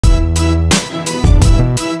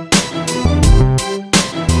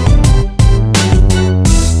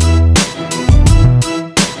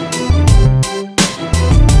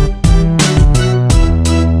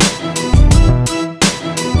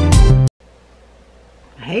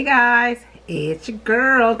Hey guys, it's your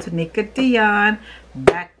girl Tanika Dion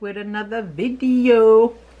back with another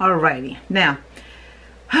video. Alrighty, now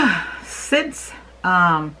since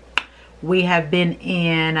we have been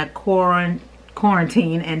in a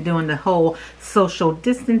quarantine and doing the whole social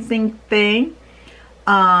distancing thing,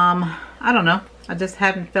 I don't know, I just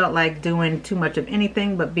haven't felt like doing too much of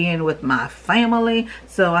anything but being with my family.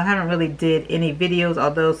 So I haven't really did any videos,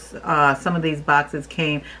 although some of these boxes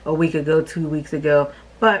came a week ago, 2 weeks ago.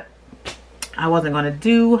 But I wasn't going to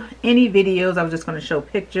do any videos. I was just going to show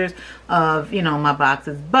pictures of, you know, my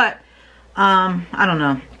boxes. But I don't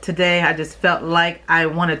know. Today I just felt like I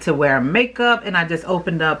wanted to wear makeup, and I just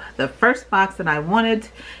opened up the first box that I wanted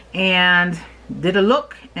and did a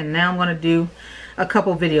look, and now I'm going to do a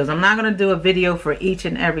couple videos. I'm not going to do a video for each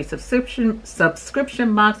and every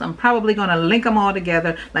subscription box. I'm probably going to link them all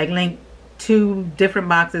together, like link 2 different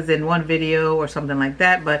boxes in one video or something like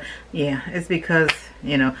that. But yeah, it's because,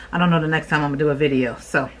 you know, I don't know the next time I'm gonna do a video.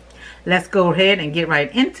 So let's go ahead and get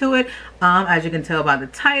right into it. As you can tell by the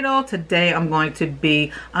title, today I'm going to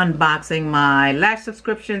be unboxing my Lash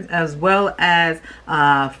subscriptions, as well as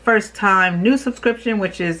first time new subscription,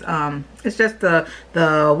 which is it's just the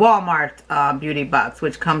Walmart beauty box,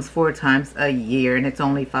 which comes 4 times a year, and it's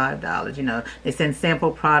only $5. You know, they send sample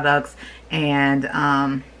products,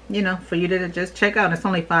 and you know, for you to just check out. It's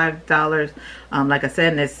only $5, like I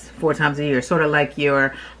said, and it's 4 times a year, sort of like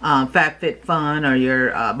your FabFitFun or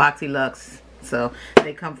your BoxyLuxe. So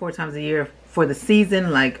they come 4 times a year for the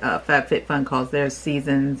season, like FabFitFun calls theirs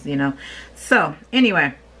seasons, you know. So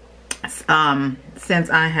anyway, since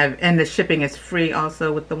I have, and the shipping is free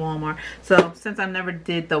also with the Walmart. So since I never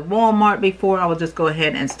did the Walmart before, I will just go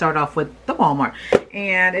ahead and start off with the Walmart.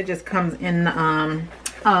 And it just comes in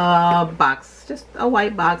box, just a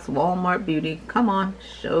white box. Walmart Beauty, come on,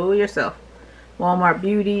 show yourself. Walmart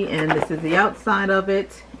Beauty, and this is the outside of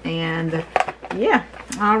it. And yeah,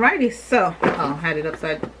 alrighty. So I had it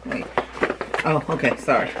upside, wait, oh okay,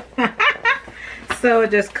 sorry. So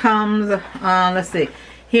it just comes, let's see,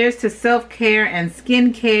 here's to self-care and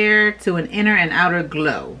skincare, to an inner and outer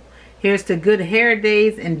glow. Here's to good hair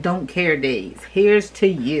days and don't care days. Here's to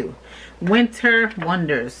you. Winter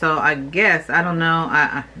Wonders. So I guess, I don't know,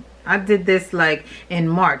 I did this like in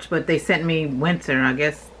March, but they sent me winter. I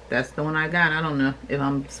guess that's the one I got. I don't know if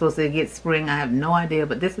I'm supposed to get spring. I have no idea,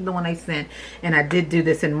 but this is the one they sent, and I did do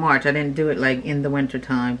this in March. I didn't do it like in the winter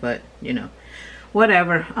time, but you know,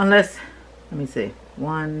 whatever. Unless, let me see,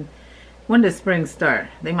 when does spring start?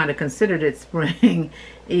 They might have considered it spring,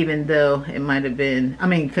 even though it might have been, I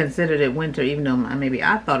mean, considered it winter, even though maybe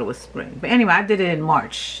I thought it was spring. But anyway, I did it in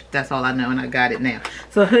March. That's all I know, and I got it now.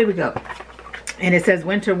 So here we go. And it says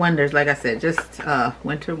Winter Wonders, like I said, just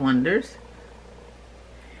Winter Wonders.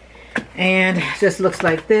 And it just looks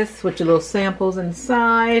like this with your little samples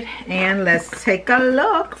inside. And let's take a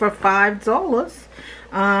look for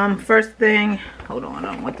 $5. First thing, hold on,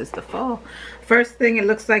 I don't want this to fall. First thing, it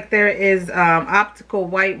looks like there is Optical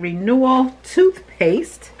White Renewal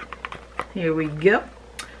toothpaste. Here we go.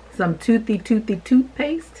 Some toothy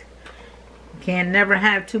toothpaste. Can never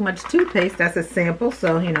have too much toothpaste. That's a sample.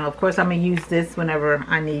 So, you know, of course, I'm going to use this whenever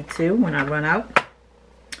I need to, when I run out.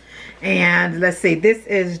 And let's see, this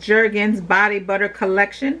is Jergens Body Butter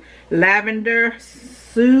Collection. Lavender,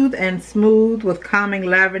 soothe and smooth with calming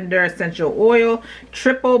lavender essential oil,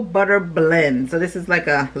 triple butter blend. So this is like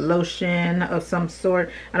a lotion of some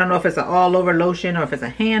sort. I don't know if it's an all over lotion or if it's a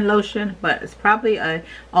hand lotion, but it's probably a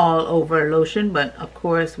all over lotion. But of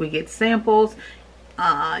course we get samples.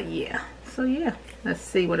 Yeah, so yeah, let's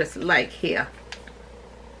see what it's like here.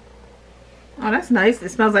 Oh, that's nice. It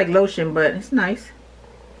smells like lotion, but it's nice.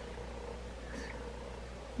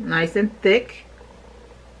 Nice and thick.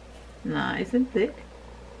 Nice and thick.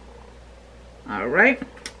 All right,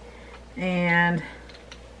 and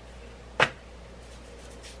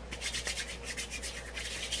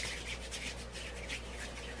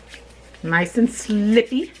nice and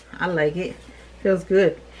slippy. I like it. Feels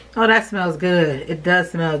good. Oh, that smells good. It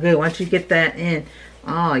does smell good once you get that in.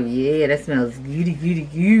 Oh yeah, that smells goody, goody,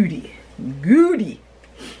 goody, goody.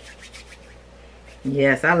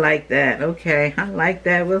 Yes, I like that. Okay, I like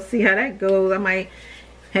that. We'll see how that goes. I might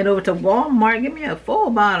head over to Walmart, get me a full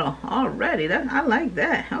bottle already. I like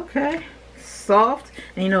that. Okay, soft,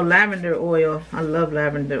 and you know, lavender oil. I love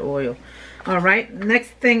lavender oil. All right,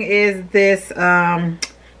 next thing is this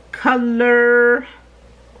color,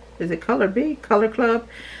 is it Color B? Color Club,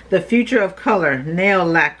 the Future of Color nail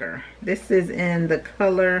lacquer. This is in the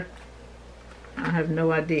color, I have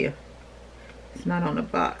no idea. It's not on the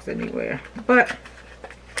box anywhere, but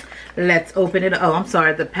let's open it. Oh, I'm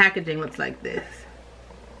sorry, the packaging looks like this.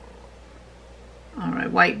 All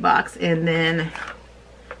right, white box, and then,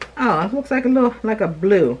 oh, it looks like a little, like a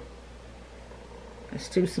blue. It's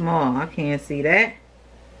too small. I can't see that.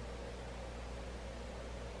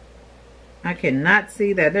 I cannot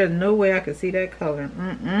see that. There's no way I can see that color.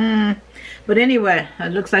 But anyway, it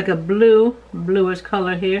looks like a bluish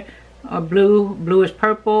color here. Or bluish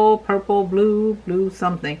purple, blue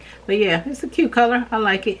something. But yeah, it's a cute color. I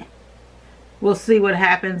like it. We'll see what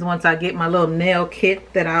happens once I get my little nail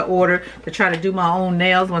kit that I ordered to try to do my own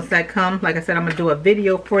nails. Once that comes, like I said, I'm going to do a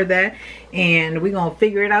video for that. And we're going to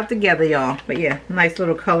figure it out together, y'all. But yeah, nice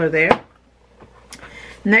little color there.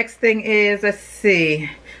 Next thing is, let's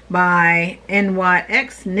see, by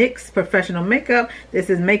NYX NYX Professional Makeup.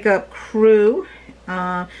 This is Makeup Crew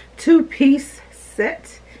 2-piece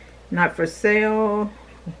set. Not for sale.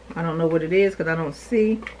 I don't know what it is because I don't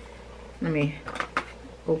see. Let me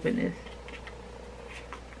open this.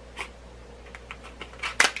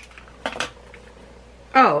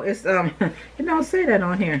 Oh, it's it don't say that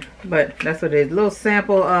on here, but that's what it is. Little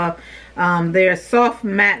sample of their soft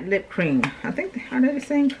matte lip cream. I think are they the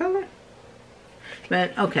same color?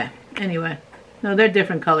 But okay. Anyway, no, they're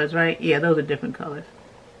different colors, right? Yeah, those are different colors.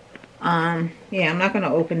 Yeah, I'm not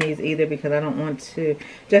gonna open these either because I don't want to.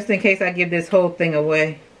 Just in case I give this whole thing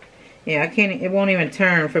away. Yeah, I can't. It won't even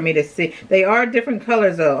turn for me to see. They are different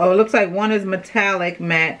colors though. Oh, it looks like one is metallic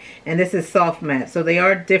matte and this is soft matte, so they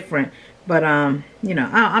are different. But you know,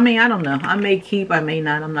 I mean, I don't know. I may keep, I may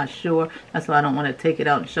not. I'm not sure. That's why I don't want to take it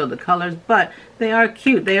out and show the colors. But they are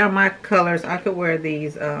cute. They are my colors. I could wear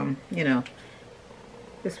these. You know,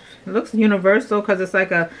 it looks universal because it's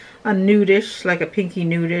like a nudish, like a pinky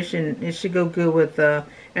nudish, and it should go good with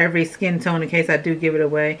every skin tone. In case I do give it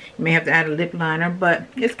away, you may have to add a lip liner, but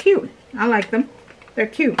it's cute. I like them. They're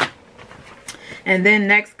cute. And then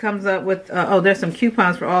next comes up with, oh, there's some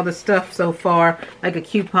coupons for all the stuff so far. Like a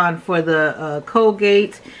coupon for the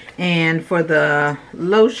Colgate and for the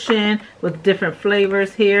lotion with different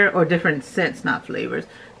flavors here. Or different scents, not flavors.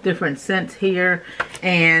 Different scents here.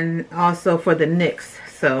 And also for the NYX.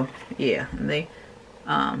 So, yeah. And they,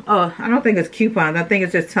 oh, I don't think it's coupons. I think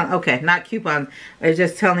it's just, okay, not coupons. It's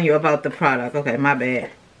just telling you about the product. Okay, my bad.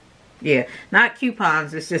 Yeah, not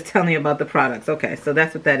coupons. It's just telling you about the products. Okay, so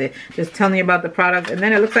that's what that is. Just telling you about the products. And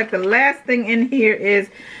then it looks like the last thing in here is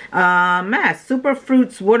mask. Super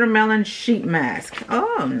Fruits Watermelon Sheet Mask.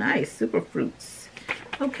 Oh, nice. Super Fruits.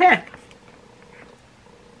 Okay.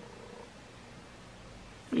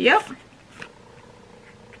 Yep.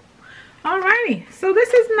 Alrighty. So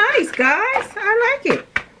this is nice, guys. I like it.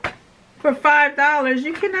 For $5,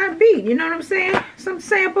 you cannot beat. You know what I'm saying? Some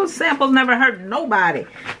samples. Samples never hurt nobody.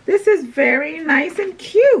 This is very nice and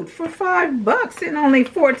cute for $5 and only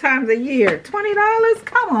 4 times a year. $20?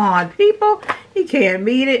 Come on, people. You can't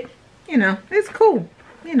beat it. You know, it's cool.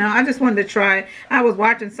 You know, I just wanted to try it. I was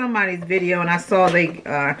watching somebody's video and I saw they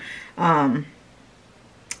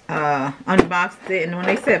unboxed it, and when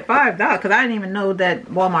they said $5, because I didn't even know that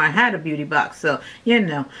Walmart had a beauty box. So, you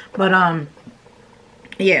know. But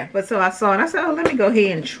yeah, but so I saw it. I said, oh, let me go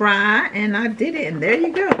ahead and try. And I did it. And there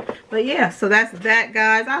you go. But yeah, so that's that,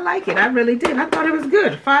 guys. I like it. I really did. I thought it was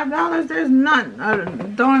good. $5, there's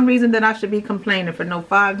none. Darn reason that I should be complaining for no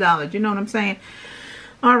 $5. You know what I'm saying?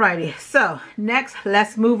 Alrighty. So next,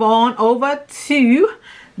 let's move on over to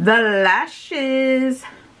the lashes.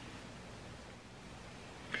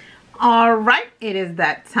 Alright. It is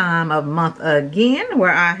that time of month again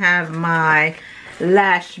where I have my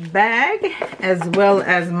lash bag as well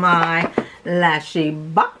as my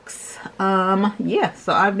Lashybox. Yeah,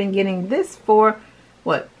 so I've been getting this for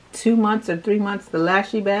what, 2 months or 3 months, the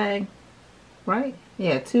Lashy bag, right?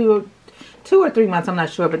 Yeah, two or 3 months, I'm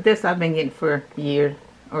not sure, but this I've been getting for a year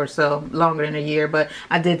or so, longer than a year. But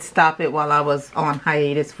I did stop it while I was on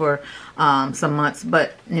hiatus for some months,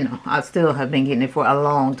 but you know, I still have been getting it for a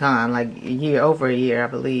long time, like a year, over a year, I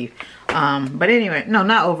believe. But anyway, no,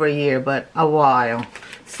 not over a year, but a while.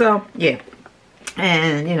 So yeah,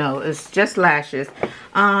 and you know, it's just lashes.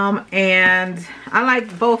 And I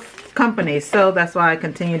like both companies, so that's why I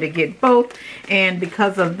continue to get both. And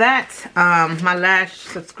because of that, my lash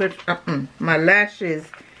subscription, my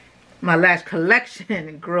lash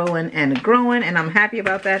collection growing and growing, and I'm happy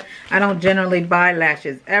about that. I don't generally buy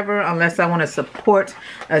lashes ever unless I want to support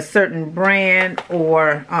a certain brand,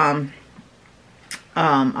 or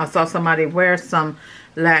I saw somebody wear some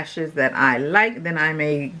lashes that I like, then I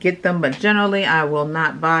may get them. But generally I will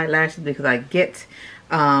not buy lashes because I get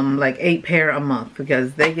like 8 pair a month,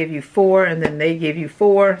 because they give you 4 and then they give you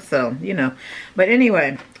 4, so you know. But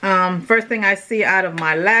anyway, first thing I see out of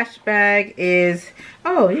my lash bag is,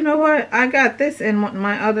 oh, you know what, I got this in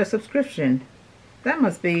my other subscription. That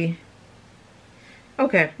must be,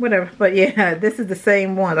 Okay, whatever. But yeah, this is the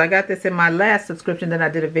same one. I got this in my last subscription that I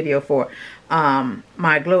did a video for,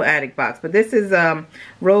 my Glow Addict box. But this is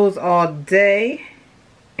Rose All Day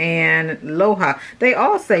and Loha. They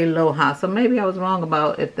all say Loha, so maybe I was wrong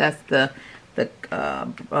about if that's the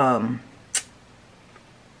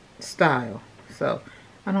style. So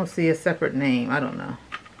I don't see a separate name. I don't know.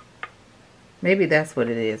 Maybe that's what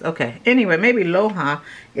it is. Okay. Anyway, maybe Loha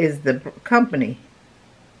is the company.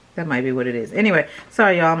 That might be what it is. Anyway,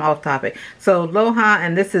 sorry y'all, I'm off topic. So Loha,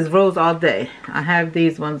 and this is Rose All Day. I have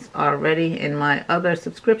these ones already in my other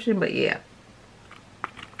subscription, but yeah.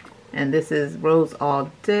 And this is Rose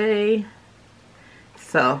All Day.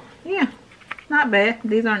 So yeah, not bad.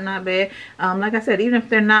 These aren't not bad. Like I said, even if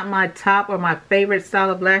they're not my top or my favorite style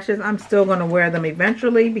of lashes, I'm still going to wear them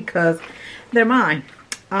eventually because they're mine.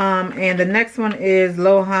 And the next one is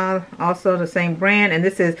Loha, also the same brand, and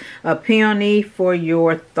this is a Peony for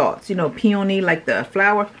Your Thoughts. You know, peony, like the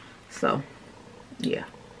flower. So yeah,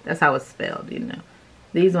 that's how it's spelled. You know,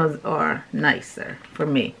 these ones are nicer for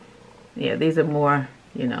me. Yeah, these are more,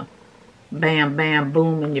 you know, bam bam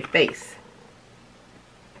boom in your face.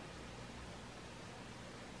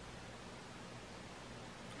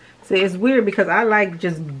 See, it's weird because I like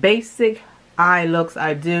just basic eye looks.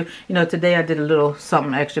 I do, you know, today I did a little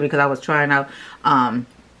something extra because I was trying out a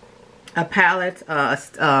palette,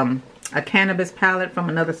 a cannabis palette from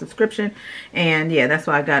another subscription, and yeah, that's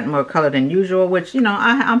why I got more color than usual, which, you know,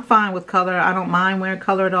 I'm fine with color. I don't mind wearing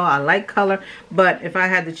color at all. I like color, but if I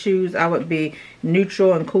had to choose, I would be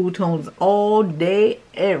neutral and cool tones all day,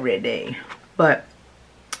 every day. But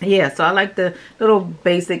yeah, so I like the little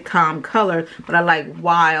basic calm color, but I like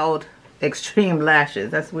wild extreme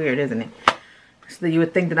lashes. That's weird, isn't it? So you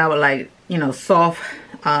would think that I would like, you know, soft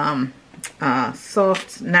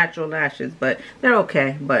soft natural lashes, but they're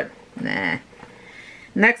okay, but nah.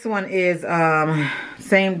 Next one is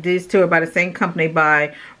these two are by the same company,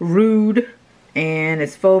 by Rude, and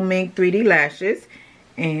it's Faux Mink 3D lashes.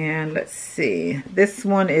 And let's see, this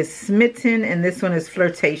one is Smitten and this one is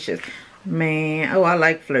Flirtatious. Man, oh, I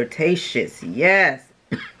like Flirtatious, yes.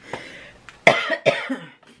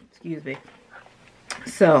 Excuse me.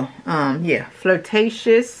 So yeah,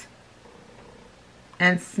 Flirtatious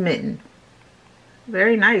and Smitten.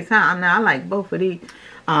 Very nice, huh? Now I like both of these.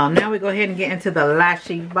 Now we go ahead and get into the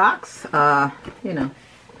Lashybox. You know,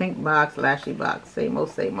 pink box, Lashybox, same old,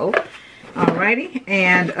 same old. Alrighty,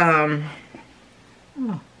 and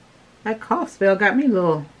oh, that cough spell got me a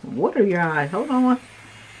little watery eye. Hold on.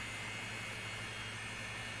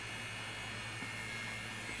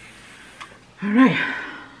 Alright.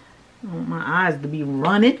 I want my eyes to be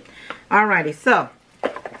running. Alrighty, so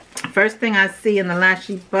first thing I see in the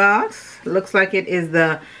Lashybox looks like it is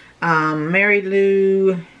the Mary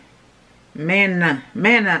Lou Manizer.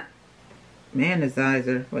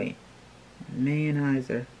 Wait,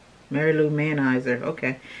 Manizer. Mary Lou Manizer.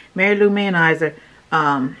 Okay, Mary Lou Manizer.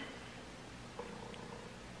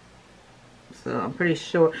 So I'm pretty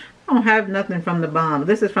sure I don't have nothing from the Balm.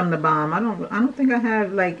 This is from the Balm. I don't think I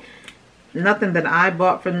have like nothing that I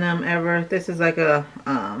bought from them ever. This is like a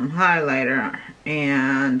highlighter,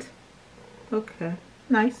 and okay,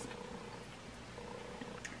 nice.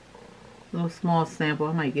 Little small sample.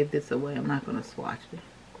 I might give this away. I'm not going to swatch it.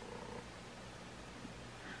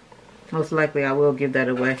 Most likely I will give that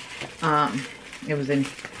away. It was in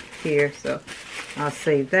here, so I'll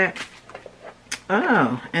save that.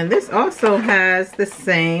 Oh, and this also has the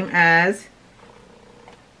same as,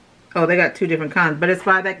 oh, they got two different kinds, but it's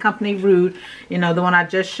by that company Rude. You know, the one I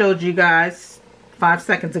just showed you guys 5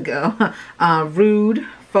 seconds ago. Rude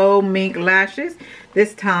Faux Mink Lashes.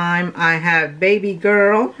 This time I have Baby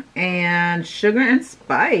Girl and Sugar and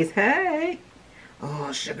Spice. Hey.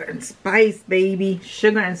 Oh, Sugar and Spice, baby.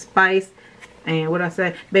 Sugar and Spice. And what I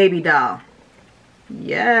say? Baby Doll.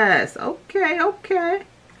 Yes. Okay, okay.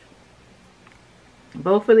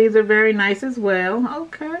 Both of these are very nice as well.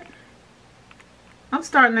 Okay. I'm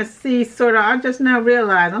starting to see sort of, I just now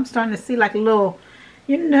realized I'm starting to see like a little,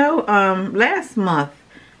 you know, last month,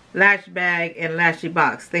 Lashbag and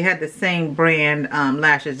Lashybox, they had the same brand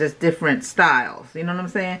lashes, just different styles. You know what I'm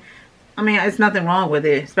saying? I mean, it's nothing wrong with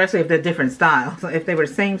it, especially if they're different styles. If they were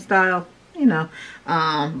the same style, you know,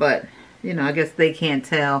 but, you know, I guess they can't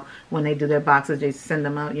tell when they do their boxes, they send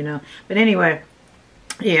them out, you know. But anyway,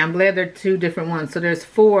 yeah, I'm glad they're two different ones. So there's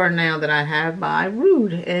 4 now that I have by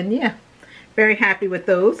Rude, and yeah, very happy with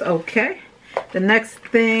those. Okay, the next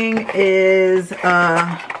thing is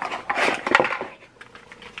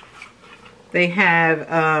they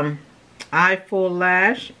have Eye Full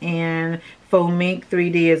Lash and Faux Mink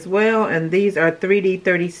 3D as well, and these are 3D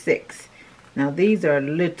 36. Now these are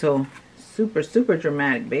little super, super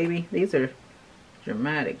dramatic, baby. These are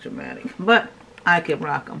dramatic. But I could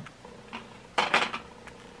rock them.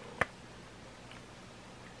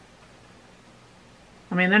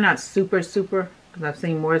 I mean, they're not super, super, because I've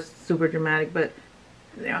seen more super dramatic, but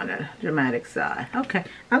they're on the dramatic side. Okay.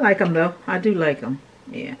 I like them, though. I do like them.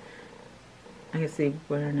 Yeah. I can see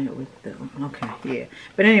wearing it with them. Okay, yeah.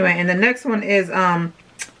 But anyway, and the next one is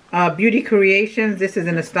Beauty Creations. This is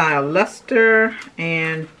in the style Luster.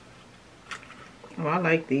 And, oh, I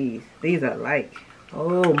like these. These I like.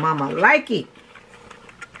 Oh, mama, likey.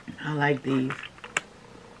 I like these.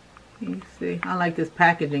 You see? I like this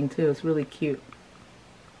packaging, too. It's really cute.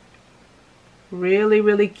 Really,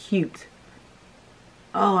 really cute.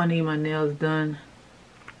 Oh, I need my nails done.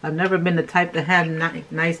 I've never been the type to have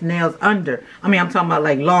nice nails under. I mean, I'm talking about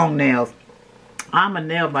like long nails. I'm a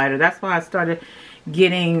nail biter. That's why I started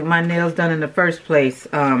getting my nails done in the first place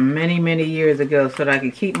many, many years ago, so that I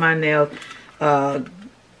could keep my nails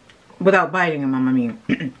without biting them, I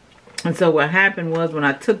mean. And so what happened was when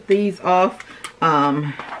I took these off,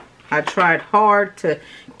 I tried hard to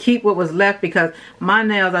keep what was left because my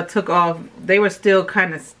nails I took off, they were still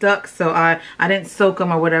kind of stuck, so I didn't soak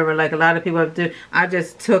them or whatever like a lot of people do. I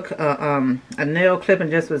just took a nail clip and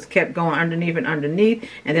just kept going underneath and underneath,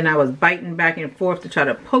 and then I was biting back and forth to try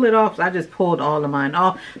to pull it off. So I just pulled all of mine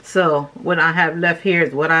off. So what I have left here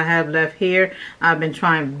is what I have left here. I've been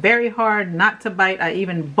trying very hard not to bite. I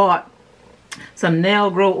even bought some nail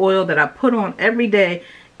grow oil that I put on every day,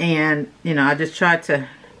 and you know, I just tried to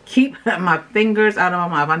keep my fingers out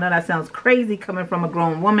of my mouth. I know that sounds crazy coming from a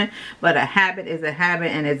grown woman, but a habit is a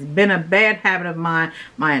habit, and it's been a bad habit of mine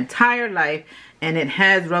my entire life, and it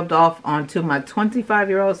has rubbed off onto my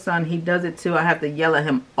 25-year-old son. He does it too. I have to yell at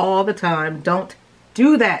him all the time. Don't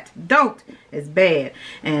do that. Don't. It's bad.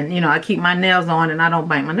 And, you know, I keep my nails on and I don't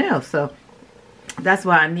bite my nails, so that's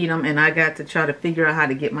why I need them, and I got to try to figure out how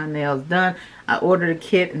to get my nails done. I ordered a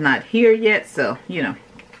kit, not here yet, so, you know,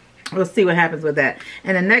 we'll see what happens with that.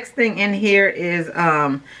 And the next thing in here is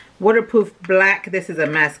Waterproof Black. This is a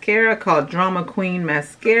mascara called Drama Queen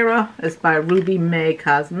Mascara. It's by Ruby May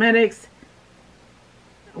Cosmetics,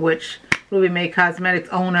 which Ruby May Cosmetics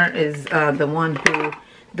owner is the one who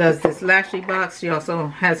does this Lashybox. She also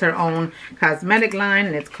has her own cosmetic line,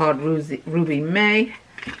 and it's called Ruby May.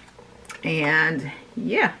 And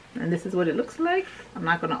yeah, and this is what it looks like. I'm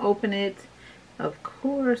not going to open it, of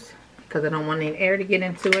course, because I don't want any air to get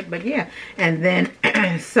into it. But yeah, and then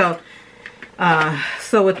so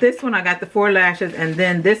with this one I got the 4 lashes, and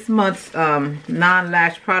then this month's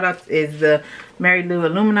non-lash products is the Mary Lou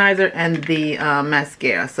Illuminizer and the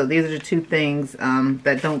mascara. So these are the 2 things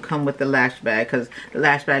that don't come with the lash bag, because the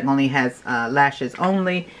lash bag only has lashes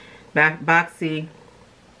only. Lashybox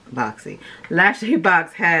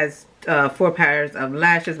has 4 pairs of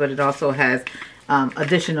lashes, but it also has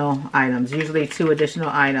additional items, usually 2 additional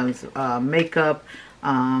items, makeup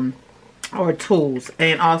or tools,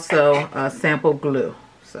 and also sample glue.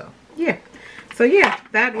 So yeah,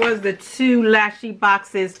 that was the 2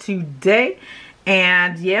 Lashyboxes today.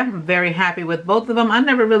 And yeah, I'm very happy with both of them. I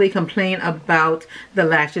never really complain about the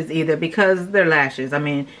lashes either, because they're lashes. I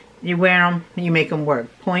mean, you wear them, you make them work.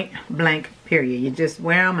 Point blank, period. You just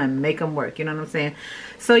wear them and make them work. You know what I'm saying?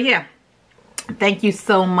 So yeah, thank you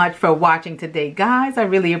so much for watching today, guys. I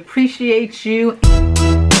really appreciate you.